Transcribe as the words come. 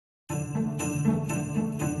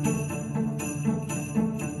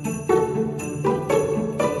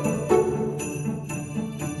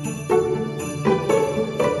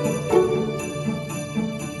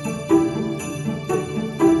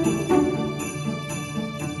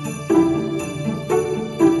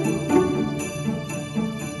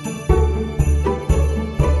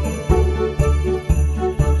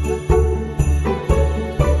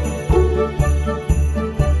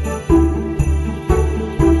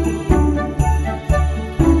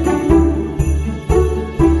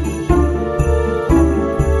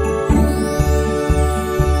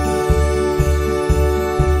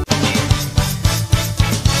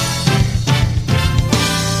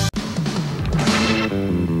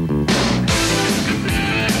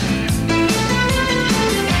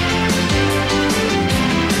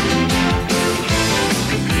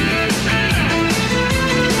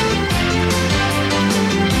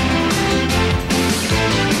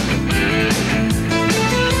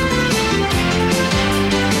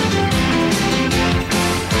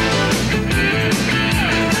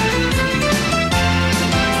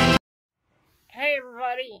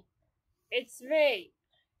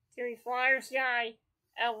Timmy Flyers guy,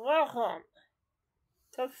 and welcome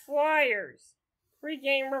to Flyers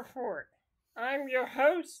Pregame Report. I'm your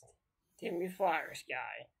host, Timmy Flyers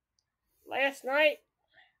guy. Last night,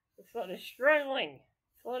 the struggling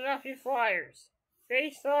Philadelphia Flyers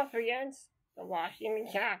faced off against the Washington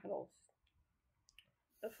Capitals.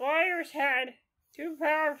 The Flyers had 2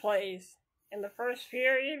 power plays in the first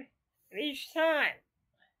period, and each time,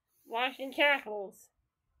 Washington Capitals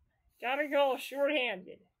got a goal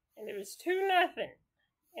shorthanded, and it was 2-0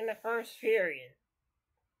 in the first period.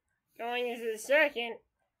 Going into the second,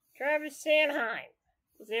 Travis Sanheim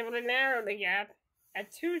was able to narrow the gap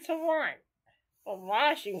at 2-1, but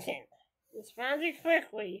Washington responded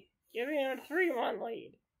quickly, giving them a 3-1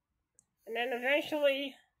 lead, and then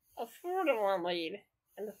eventually a 4-1 lead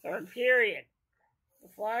in the third period. The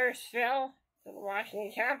Flyers fell to the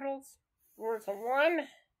Washington Capitals 4-1,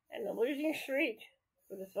 and the losing streak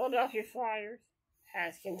for the Philadelphia Flyers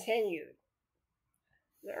has continued.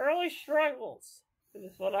 The early struggles for the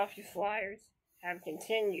Philadelphia Flyers have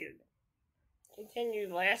continued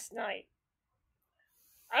last night.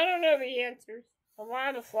 I don't know the answers to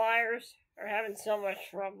why the Flyers are having so much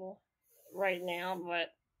trouble right now,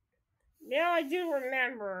 but now I do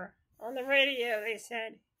remember on the radio they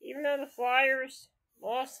said even though the Flyers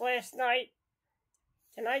lost last night,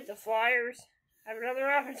 tonight the Flyers have another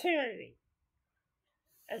opportunity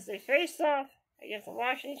as they face off against the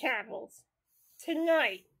Washington Capitals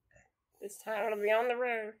tonight. This time it'll be on the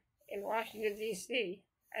road in Washington, D.C.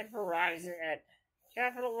 at Verizon at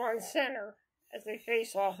Capital One Center as they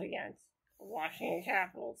face off against the Washington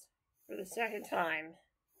Capitals for the second time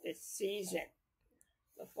this season.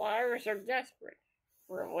 The Flyers are desperate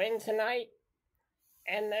for a win tonight,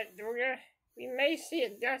 and that we may see a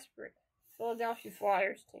desperate Philadelphia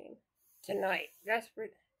Flyers team tonight.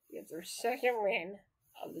 Desperate to get their second win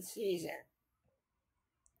of the season.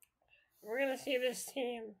 We're going to see this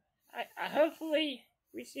team. I hopefully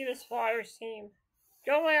we see this Flyers team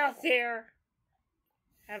go out there,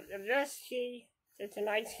 have the best key to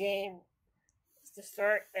tonight's game is to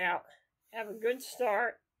start out, have a good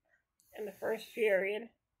start in the first period.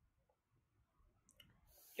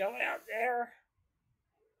 Go out there,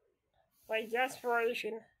 play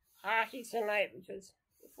desperation hockey tonight because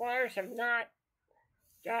the Flyers have not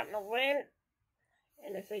gotten a win.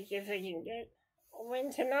 And if they can get a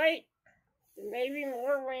win tonight, then maybe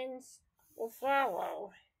more wins will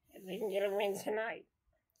follow if they can get a win tonight.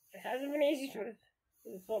 It hasn't been easy for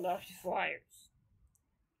the Philadelphia Flyers.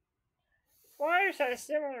 The Flyers had a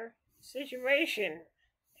similar situation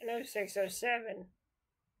in 06-07,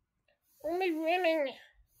 only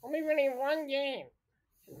winning one game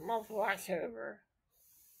in the month of October.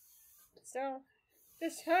 So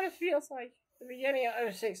this kind of feels like the beginning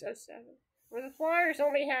of 06-07. Where the Flyers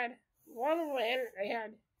only had one win. They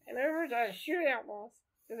had an overtime shootout loss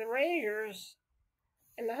to the Rangers,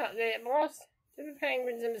 and they had lost to the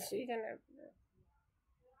Penguins in the season opener.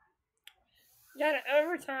 Got an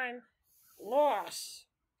overtime loss,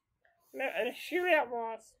 a shootout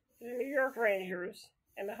loss to the New York Rangers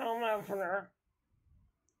in the home opener,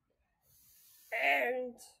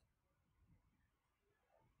 and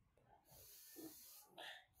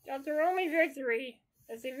got their only victory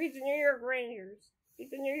as they beat the New York Rangers.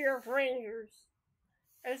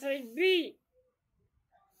 As they beat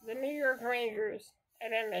the New York Rangers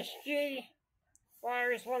at MSG.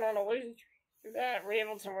 Flyers went on a losing streak. Through that, were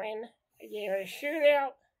able to win a game of a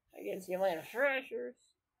shootout against the Atlanta Thrashers,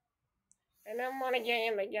 and then won a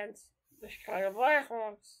game against the Chicago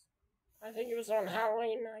Blackhawks. I think it was on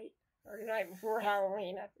Halloween night, or the night before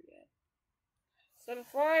Halloween, I forget. So the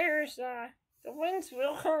Flyers, the wins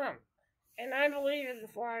will come. And I believe that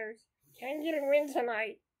the Flyers can get a win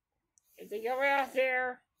tonight if they go out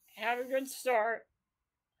there, have a good start.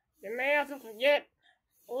 They may have to get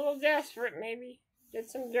a little desperate, maybe get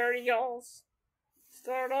some dirty goals to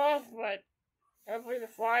start off, but hopefully the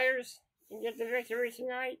Flyers can get the victory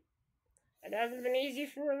tonight. It hasn't been easy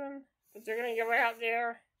for them, but they're going to go out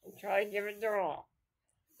there and try to give it their all.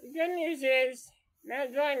 The good news is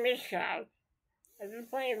Matt Mishkov has been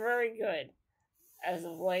playing very good as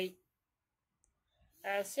of late.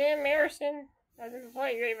 Sam Marison hasn't been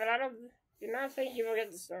playing great, but I do not think he will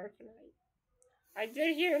get the start tonight. I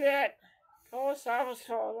did hear that Kolosov was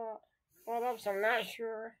called up, so I'm not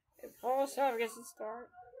sure if Kolosov gets the start,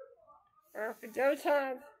 or if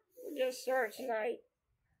Fedotov will get a start tonight,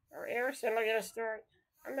 or Erickson will get a start.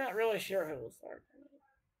 I'm not really sure who will start tonight.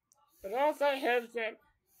 But also I hope that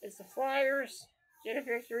as the Flyers get a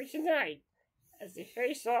victory tonight, as they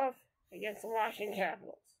face off against the Washington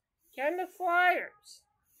Capitals. Can the Flyers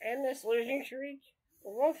end this losing streak?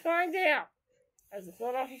 Well, we'll find out as the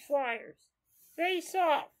Philadelphia Flyers face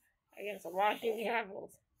off against the Washington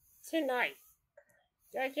Capitals tonight.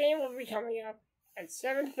 That game will be coming up at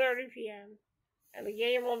 7:30 p.m. and the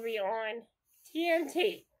game will be on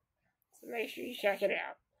TNT. So make sure you check it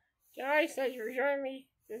out. Guys, thank you for joining me.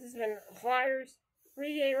 This has been Flyers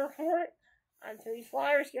Pregame Report. I'm Timmy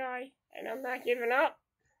Flyers Guy, and I'm not giving up.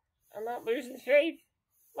 I'm not losing faith.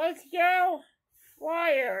 Let's go,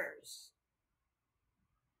 Flyers!